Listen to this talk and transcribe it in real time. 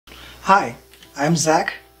Hi, I'm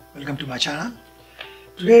Zach. Welcome to my channel.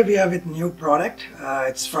 Today we are with new product.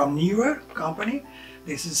 It's from Neewer company.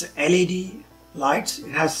 This is LED lights.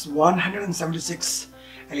 It has 176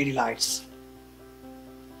 LED lights.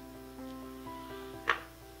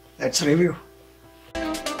 Let's review.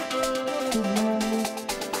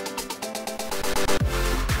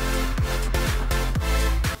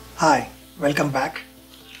 Hi, welcome back.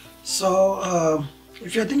 So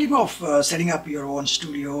if you're thinking of setting up your own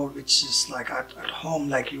studio, which is like at home,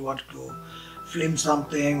 like you want to film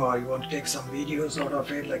something or you want to take some videos out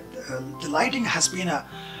of it, like the lighting has been a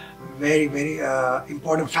very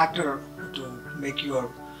important factor to make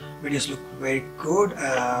your videos look very good.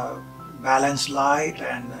 Balanced light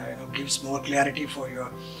and gives more clarity for your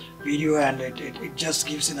video, and it just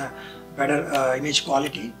gives in a better image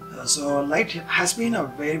quality. So light has been a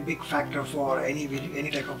very big factor for any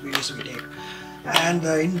type of videos we take. And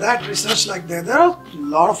in that research, like there are a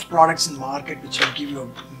lot of products in the market which will give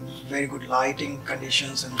you very good lighting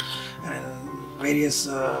conditions and various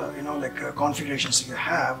configurations you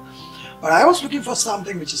have. But I was looking for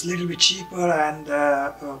something which is a little bit cheaper and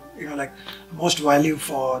like most value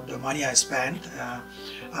for the money I spent.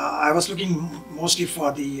 I was looking mostly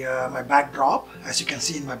for the my backdrop. As you can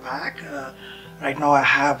see in my back, right now I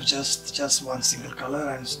have just one single color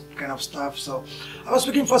and kind of stuff. So I was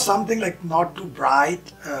looking for something like not too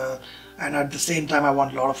bright, and at the same time I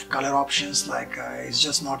want a lot of color options. Like it's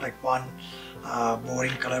just not like one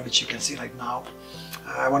boring color which you can see right now.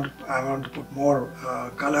 I want to put more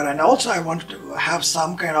color, and also I want to have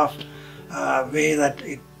some kind of way that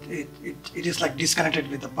it is like disconnected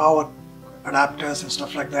with the power adapters and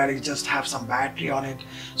stuff like that. You just have some battery on it,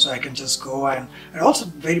 so I can just go and also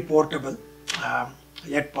very portable,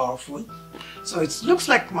 yet powerful. So it looks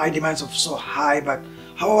like my demands are so high, but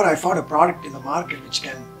however I found a product in the market which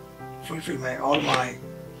can fulfill all my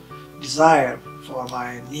desire for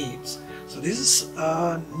my needs. So this is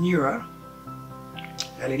Neewer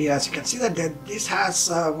LED. As you can see that this has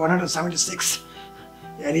 176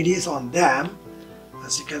 LEDs on them.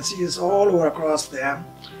 As you can see, it's all over across them,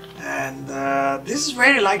 and this is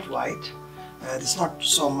very lightweight. It's not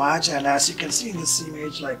so much, and as you can see in this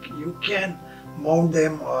image, like you can mount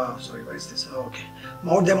them. Sorry, what is this? Oh, okay,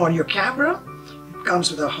 mount them on your camera. It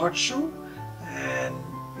comes with a hot shoe, and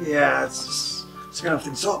yeah, it's kind of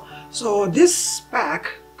thing. So this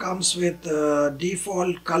pack comes with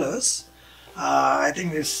default colors. I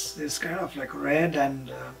think this kind of like red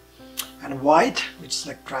and white, which is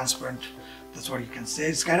like transparent. That's what you can say.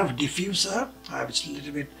 It's kind of diffuser, which a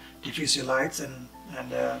little bit diffuse your lights and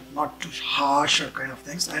not too harsh or kind of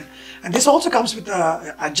things. And this also comes with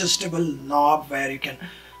a adjustable knob where you can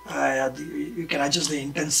adjust the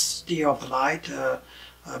intensity of the light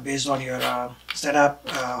based on your setup,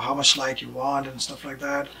 how much light you want and stuff like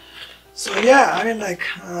that. So yeah, I mean, like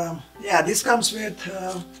yeah, this comes with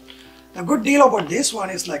the good deal about this one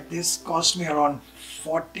is like this cost me around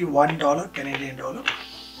 $41 Canadian dollar,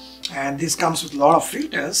 and this comes with a lot of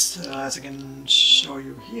filters, as I can show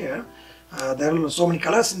you here. There are so many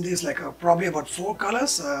colors in this, like probably about 4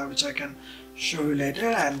 colors, which I can show you later.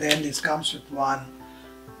 And then this comes with one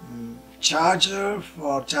charger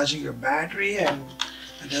for charging your battery, and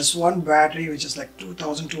there's one battery which is like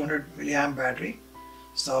 2200 milliamp battery.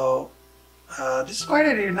 So this is quite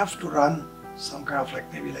enough to run some kind of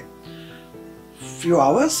like maybe like few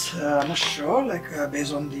hours. I'm not sure, like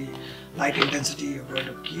based on the light intensity you're going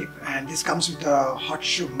to keep. And this comes with a hot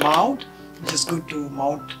shoe mount, which is good to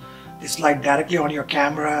mount this light directly on your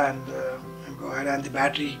camera and go ahead, and the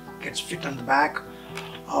battery gets fit on the back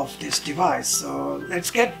of this device. So let's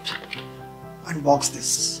unbox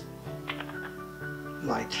this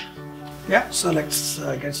light. Yeah, so let's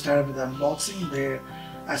get started with the unboxing.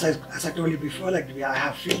 As I told you before, like I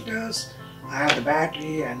have filters, I have the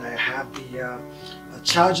battery, and I have the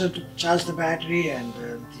charger to charge the battery, and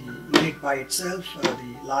the unit by itself,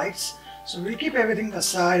 the lights. So we'll keep everything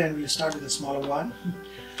aside and we'll start with the smaller one.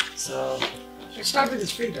 So let's start with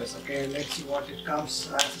these filters. Okay, let's see what it comes.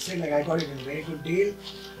 As I said, like I got it in a very good deal.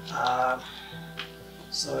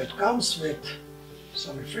 So it comes with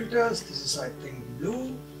so many filters. This is, I think,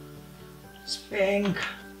 blue, it's pink,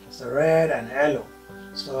 it's a red and yellow.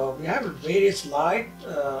 So we have various light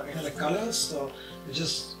the colors. So you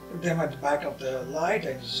just put them at the back of the light,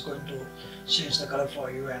 and it's just going to change the color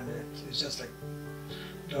for you. And it's just like,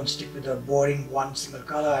 don't stick with the boring one single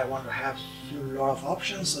color. I want to have a lot of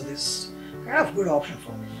options. So this kind of good option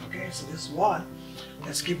for me. Okay, so this one,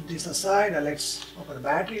 let's keep this aside and let's open the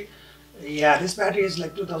battery. Yeah, this battery is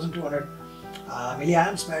like 2200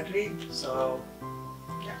 milliamps battery. So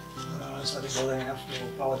yeah, so I think more than enough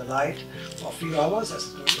to power the light for a few hours,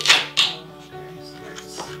 as I told you.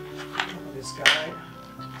 this guy.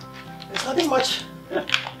 There's nothing much to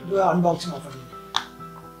do an unboxing of a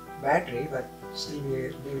battery, but still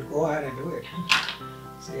we will go ahead and do it.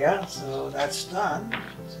 So yeah, so that's done.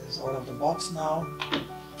 So it's out of the box now.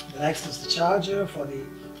 The next is the charger for the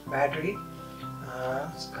battery.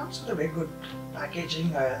 It comes with a very good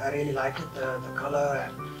packaging. I really like it, the color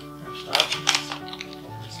and stuff.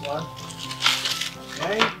 This one.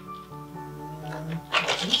 Okay. And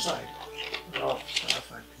what's inside? Rough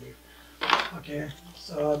stuff, I believe. Okay,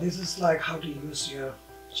 so this is like how to use your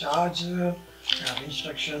charger,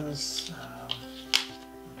 instructions.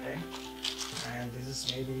 Okay, and this is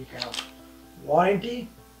maybe kind of warranty.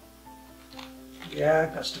 Yeah,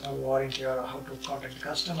 customer warranty, or how to contact the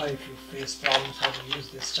customer if you face problems, how to use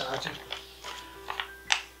this charger.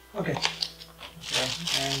 Okay,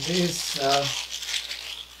 and this is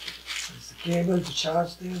the cable to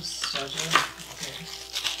charge this charger. Okay.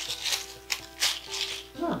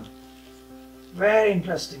 Very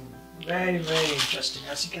interesting, very interesting.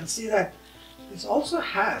 As you can see that this also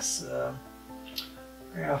has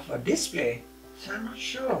kind of a display, so I'm not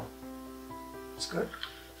sure. It's good.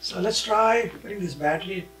 So let's try putting this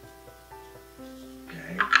battery.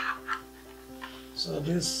 Okay. So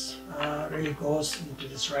this really goes into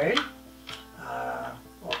this rail. I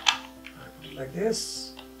put it like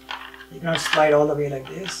this. You can slide all the way like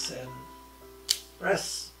this and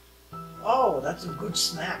press. Oh, that's a good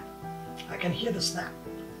snap. I can hear the snap.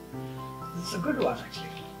 It's a good one actually.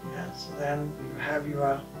 Yeah. So then you have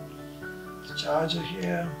your charger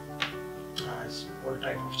here. It's all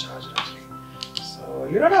type of charger actually. So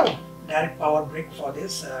you don't have direct power brick for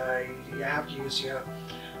this. You have to use your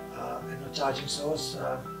charging source.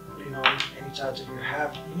 Any charger you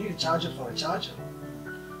have. You need a charger for a charger.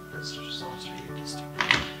 That sounds really interesting.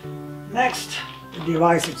 Next, the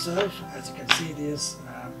device itself. As you can see, this.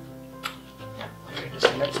 Very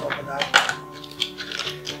interesting. Let's open that.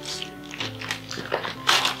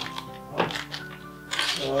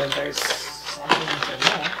 So there's something inside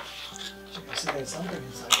now. You can see there's something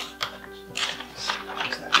inside.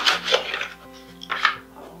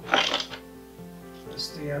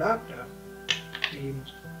 The adapter, the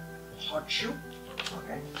hot shoe.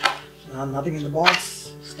 Okay, now nothing in the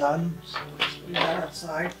box. It's done. So let's put that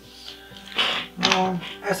outside. Now,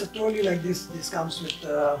 as I told you, like this comes with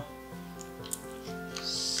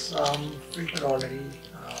some filter already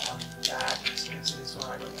on that. As you can see, this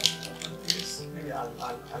one I don't want to open this. Maybe I'll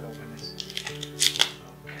open this.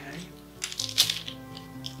 Okay.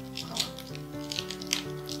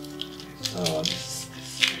 So this.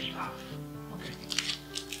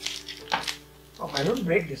 Oh, I don't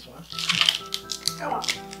break this one. Come on.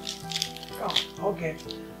 Come on. Okay.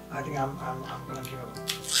 I think I'm gonna give up.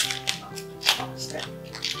 No. Stand.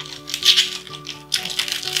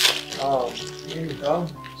 Oh, here we go.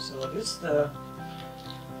 So this is the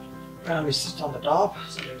we sit on the top.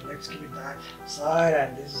 So let's keep it that side,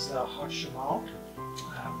 and this is the hot shoe mount.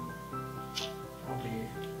 Probably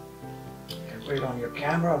you can put it on your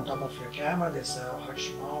camera, on top of your camera. There's a hot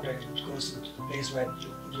shoe mount, and it goes into the place where you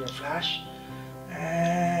put your flash.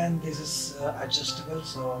 And this is adjustable,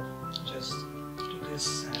 so just do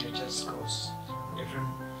this and it just goes different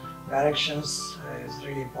directions. It's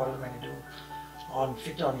really important when you do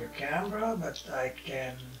fit on your camera, but I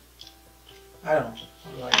don't know,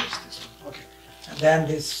 how do I use this one? Okay, and then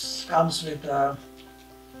this comes with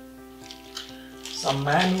some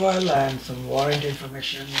manual and some warranty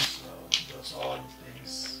information, so those all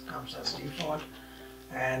things comes as default.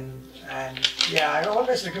 And yeah, I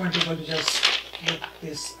always recommend people to just look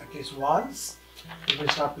this at least once. People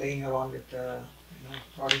start playing around with the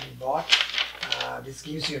product you bought. This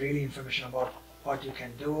gives you really information about what you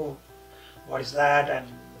can do, what is that, and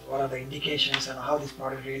what are the indications, and how this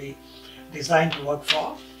product really designed to work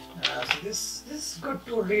for. So this is good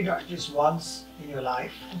to read at least once in your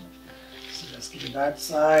life. So just keep that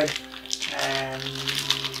side and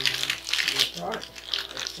see the product.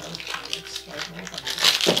 So let's try to open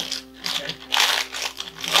it. Okay.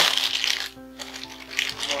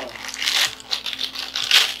 Wow.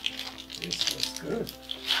 This was good.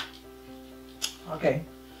 Okay.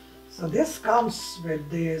 So this comes with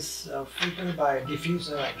this filter by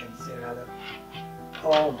diffuser, I can say rather.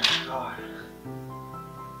 Oh my god.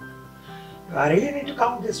 Do I really need to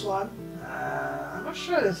count this one? I'm not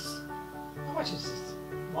sure this. How much is this?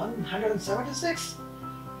 176?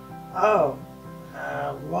 Oh.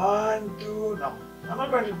 1, 2, no. I'm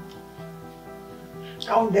not going to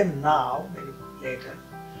count them now, maybe later.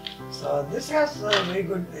 So this has a very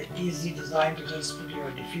good, easy design to just put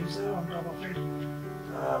your diffuser on top of it.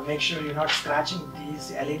 Make sure you're not scratching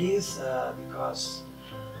these LEDs because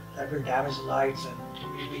that will damage the lights, and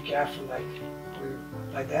be careful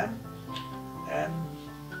like them. And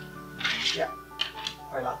yeah,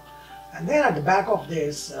 voila. And then at the back of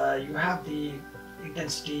this, you have the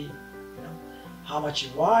intensity, how much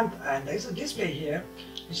you want, and there's a display here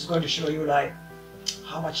which is going to show you like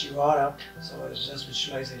how much you are up. So it's just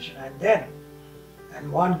visualization.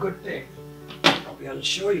 And one good thing I'll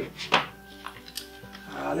show you.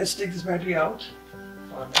 Let's take this battery out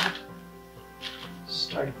for a minute.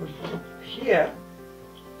 Just try to put it here.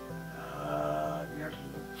 We have to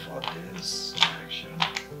look for this action.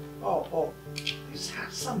 Oh, this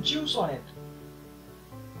has some juice on it.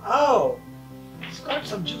 Oh, it's got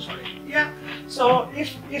some juice on it. Yeah. So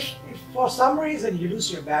if for some reason you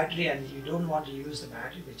lose your battery and you don't want to use the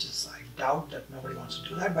battery, which is, I doubt that nobody wants to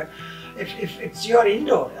do that, but if it's your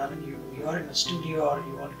indoor, I mean you are in a studio or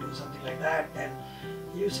you want to do something like that, then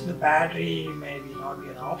using the battery maybe not be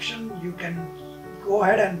an option. You can go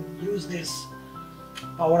ahead and use this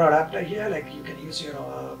power adapter here, like you can use your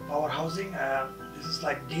power housing. This is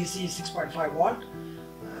like DC 6.5 watt.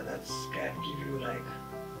 That can give you like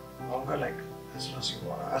longer, like as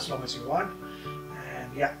long as you want.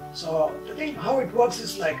 And yeah, so the thing how it works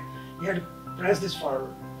is like you have to press this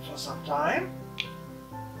for some time,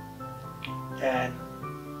 then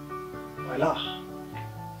voila.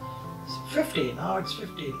 So 50, now it's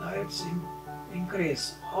 50, now it's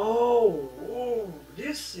increase. Oh,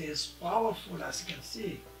 this is powerful, as you can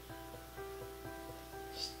see.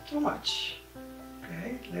 It's too much.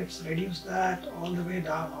 Okay, let's reduce that all the way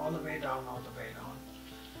down, all the way down, all the way down.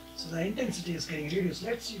 So the intensity is getting reduced.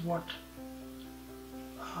 Let's see what,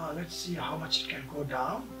 let's see how much it can go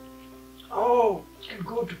down. Oh, it can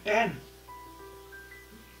go to 10.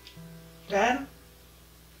 10,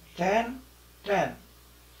 10, 10.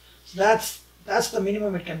 So that's the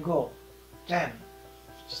minimum it can go, 10,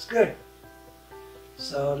 which is good.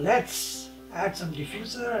 So let's add some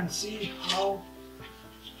diffuser and see how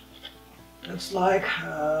it looks like.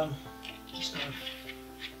 Just gonna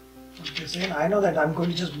put this in. I know that I'm going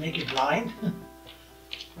to just make it blind.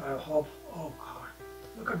 I hope. Oh God,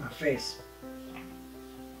 look at my face.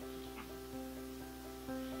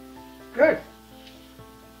 Good.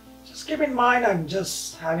 Just keep in mind I'm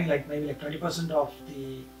just having like maybe like 20% of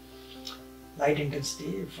the light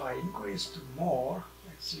intensity. If I increase to more,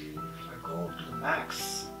 let's see, if I go to the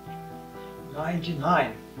max,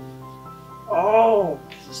 99. Oh,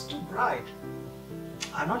 this is too bright.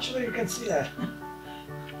 I'm not sure you can see that.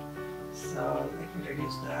 So let me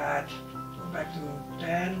reduce that, go back to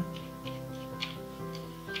 10.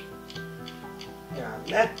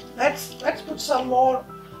 Yeah, let's put some more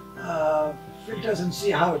filters and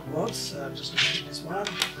see how it works. I'm just going to do this one.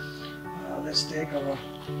 Let's take our,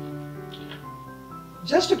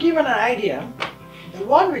 just to give an idea, the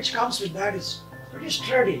one which comes with that is pretty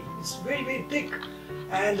sturdy. It's very, very thick,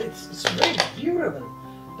 and it's very durable.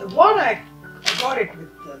 The one I got it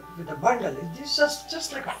with the bundle, it's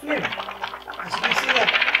just like a film. As you can see that,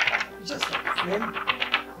 it's just like a film.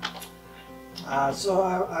 So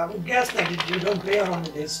I would guess that if you don't play around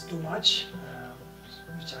with this too much,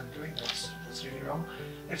 which I'm doing, that's really wrong.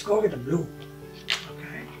 Let's go with the blue.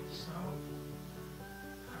 Okay, so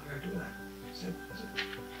how do I do that? Is it?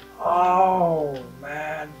 Oh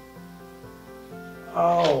man.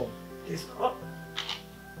 Oh, this. Oh.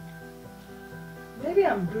 Maybe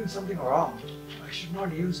I'm doing something wrong. I should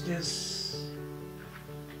not use this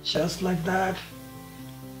just like that.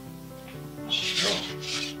 Sure.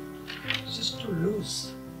 It's just too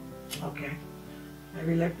loose. Okay.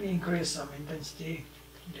 Maybe let me increase some intensity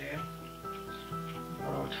there.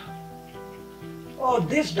 Alright. Oh,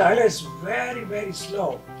 this dialer is very, very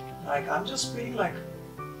slow. Like I'm just feeling like,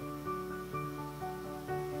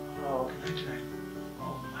 oh, 99.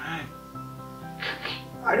 Oh man.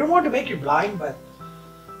 I don't want to make you blind, but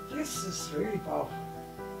this is really powerful.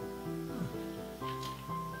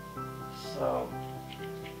 So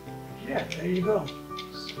yeah, there you go.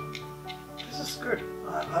 So, this is good.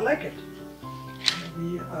 I like it.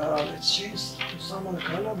 Maybe let's change to some other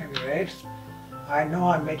color, maybe red. I know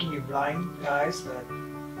I'm making you blind, guys, but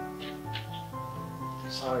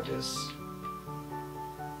that's how it is.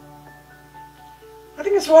 I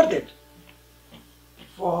think it's worth it.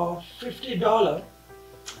 For $50,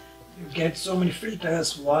 you get so many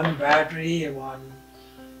filters, one battery, one,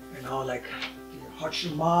 like the hot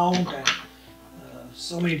shoe mount, and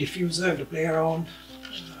so many diffusers to play around.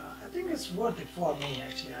 I think it's worth it for me,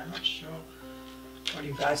 actually. I'm not sure what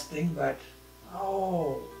you guys think, but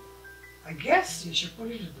oh, I guess you should put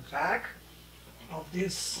it in the back of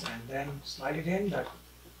this and then slide it in. That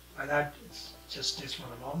by that it just stays for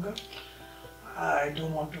longer. I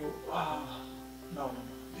don't want to. No.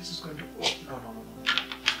 this is going to, oh, no. It's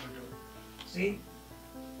going to, see?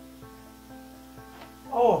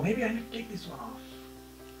 Oh, maybe I need to take this one off.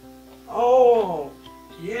 Oh,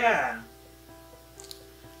 yeah.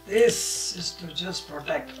 This is to just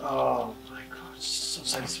protect. Oh my god, so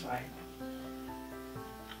satisfying.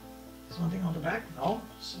 Something on the back? No.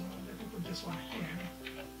 So let me put this one here.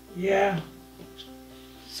 Yeah,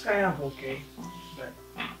 it's kind of okay, but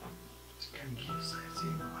it can give size,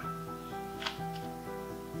 you know.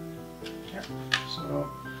 Yeah. So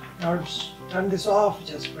now just turn this off.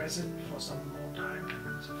 Just press it for some more time,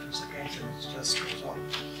 and a few seconds, and it just goes off.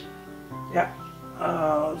 Yeah.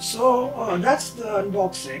 That's the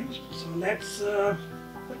unboxing. So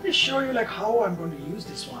let me show you like how I'm going to use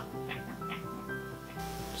this one.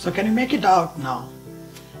 So can you make it out now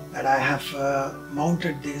that I have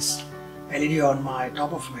mounted this LED on my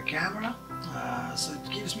top of my camera? So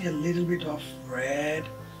it gives me a little bit of red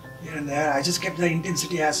here and there. I just kept the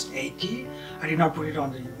intensity as 80. I did not put it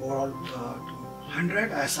on the overall to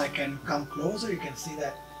 100. As I can come closer, you can see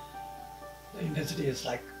that the intensity is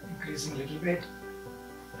like increasing a little bit.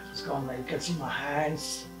 It's gone. You can see my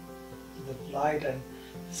hands in the light, and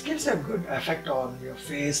this gives a good effect on your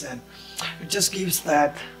face, and it just gives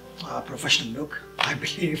that professional look, I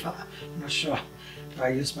believe. I'm not sure if I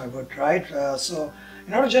used my word right. So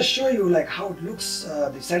in order to just show you like how it looks,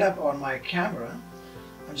 the setup on my camera,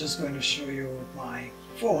 I'm just going to show you my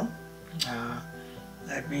phone.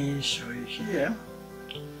 Let me show you here.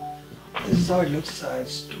 This is how it looks.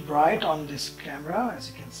 It's too bright on this camera, as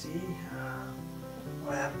you can see.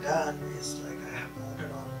 What I have done is like I have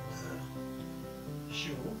mounted on the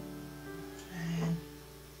shoe, and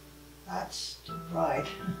that's too bright.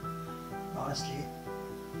 Honestly,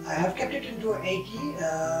 I have kept it into 80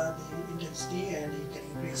 the intensity, and you can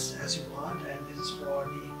increase as you want. And this is for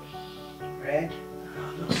the red.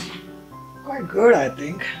 Looks quite good, I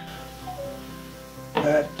think.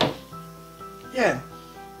 But yeah,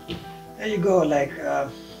 there you go. Like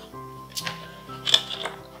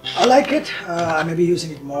I like it. I may be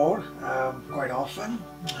using it more quite often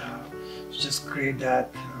to just create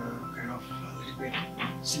that kind of a little bit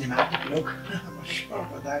cinematic look. I'm not sure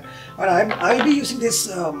about that, but I'll be using this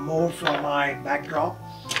more for my backdrop.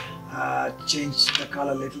 Change the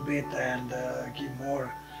color a little bit and give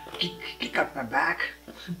more kick up my back.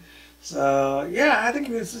 So yeah, I think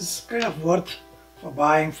this is kind of worth for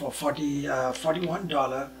buying for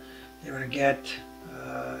 $41. You're gonna get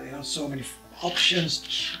so many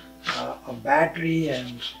options of battery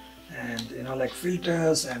and like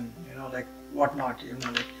filters and like whatnot.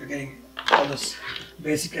 Like you're getting all this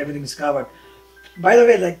basic, everything is covered. By the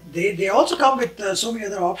way, like they also come with so many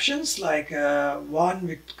other options. Like one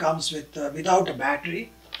which comes with without a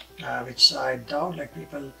battery, which I doubt like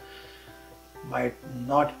people might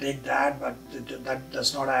not take that, but that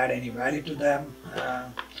does not add any value to them.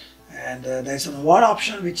 And there's one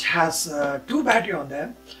option which has 2 battery on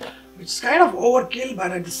them, which is kind of overkill,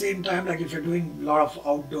 but at the same time, like if you're doing a lot of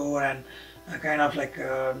outdoor and kind of like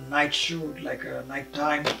a night shoot, like a night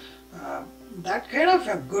time, that kind of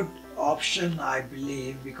a good option, I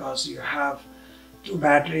believe, because you have 2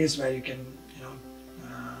 batteries where you can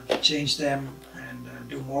change them and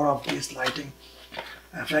do more of these lighting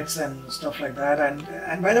effects and stuff like that.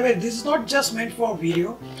 And by the way, this is not just meant for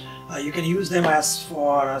video. You can use them as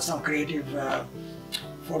for some creative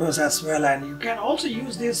photos as well, and you can also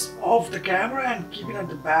use this off the camera and keep it at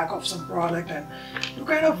the back of some product and do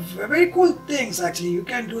kind of very cool things. Actually, you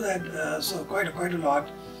can do that so quite a lot.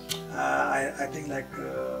 I think like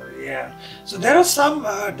yeah. So there are some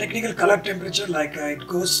technical color temperature, like it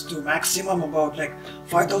goes to maximum about like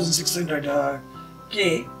 5600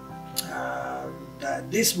 K.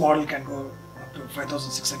 This model can go up to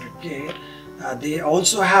 5600 K. They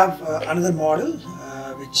also have another model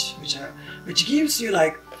which gives you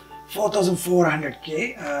like 4400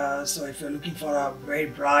 K. So if you're looking for a very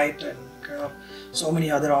bright and kind of so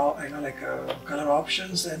many other color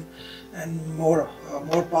options and more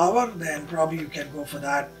power, then probably you can go for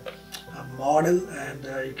that model, and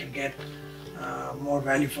you can get more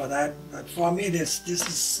value for that. But for me, this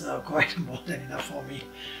is quite more than enough for me,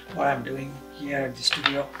 what I'm doing here at the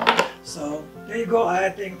studio. So there you go. I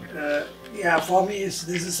think yeah, for me this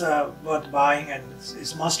is worth buying, and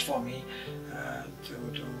it's must for me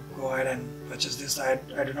to go ahead and purchase this. I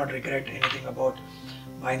do not regret anything about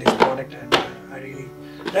buying this product, and I really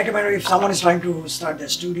recommend it if someone is trying to start their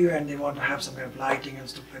studio and they want to have some kind of lighting and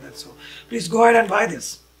stuff like that. So please go ahead and buy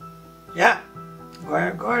this. Yeah, go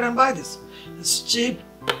ahead and buy this. It's cheap.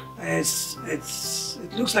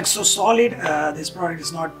 It looks like so solid. This product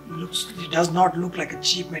it does not look like a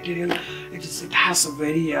cheap material. It has a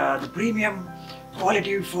very the premium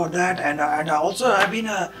quality for that, and also I've been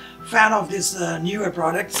a fan of this Neewer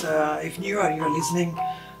products. If Neewer you're listening,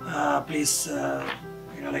 please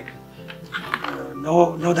like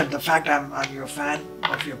know that the fact I'm your fan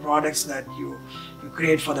of your products, that you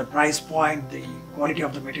create for the price point. The quality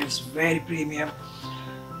of the material is very premium.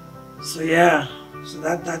 So yeah, so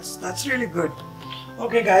that's really good.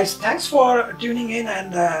 Okay guys, thanks for tuning in,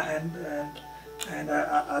 and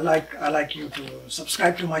I like you to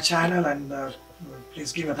subscribe to my channel, and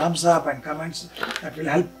please give a thumbs up and comments. That will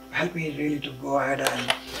help me really to go ahead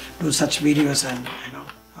and do such videos, and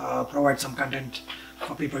provide some content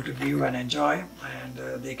for people to view and enjoy,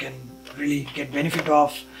 and they can really get benefit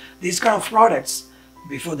of these kind of products.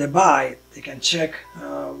 Before they buy, they can check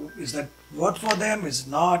is that worth for them, is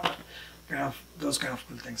not, those kind of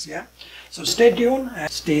cool things. Yeah, so stay tuned and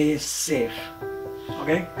stay safe.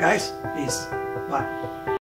 Okay guys, peace, bye.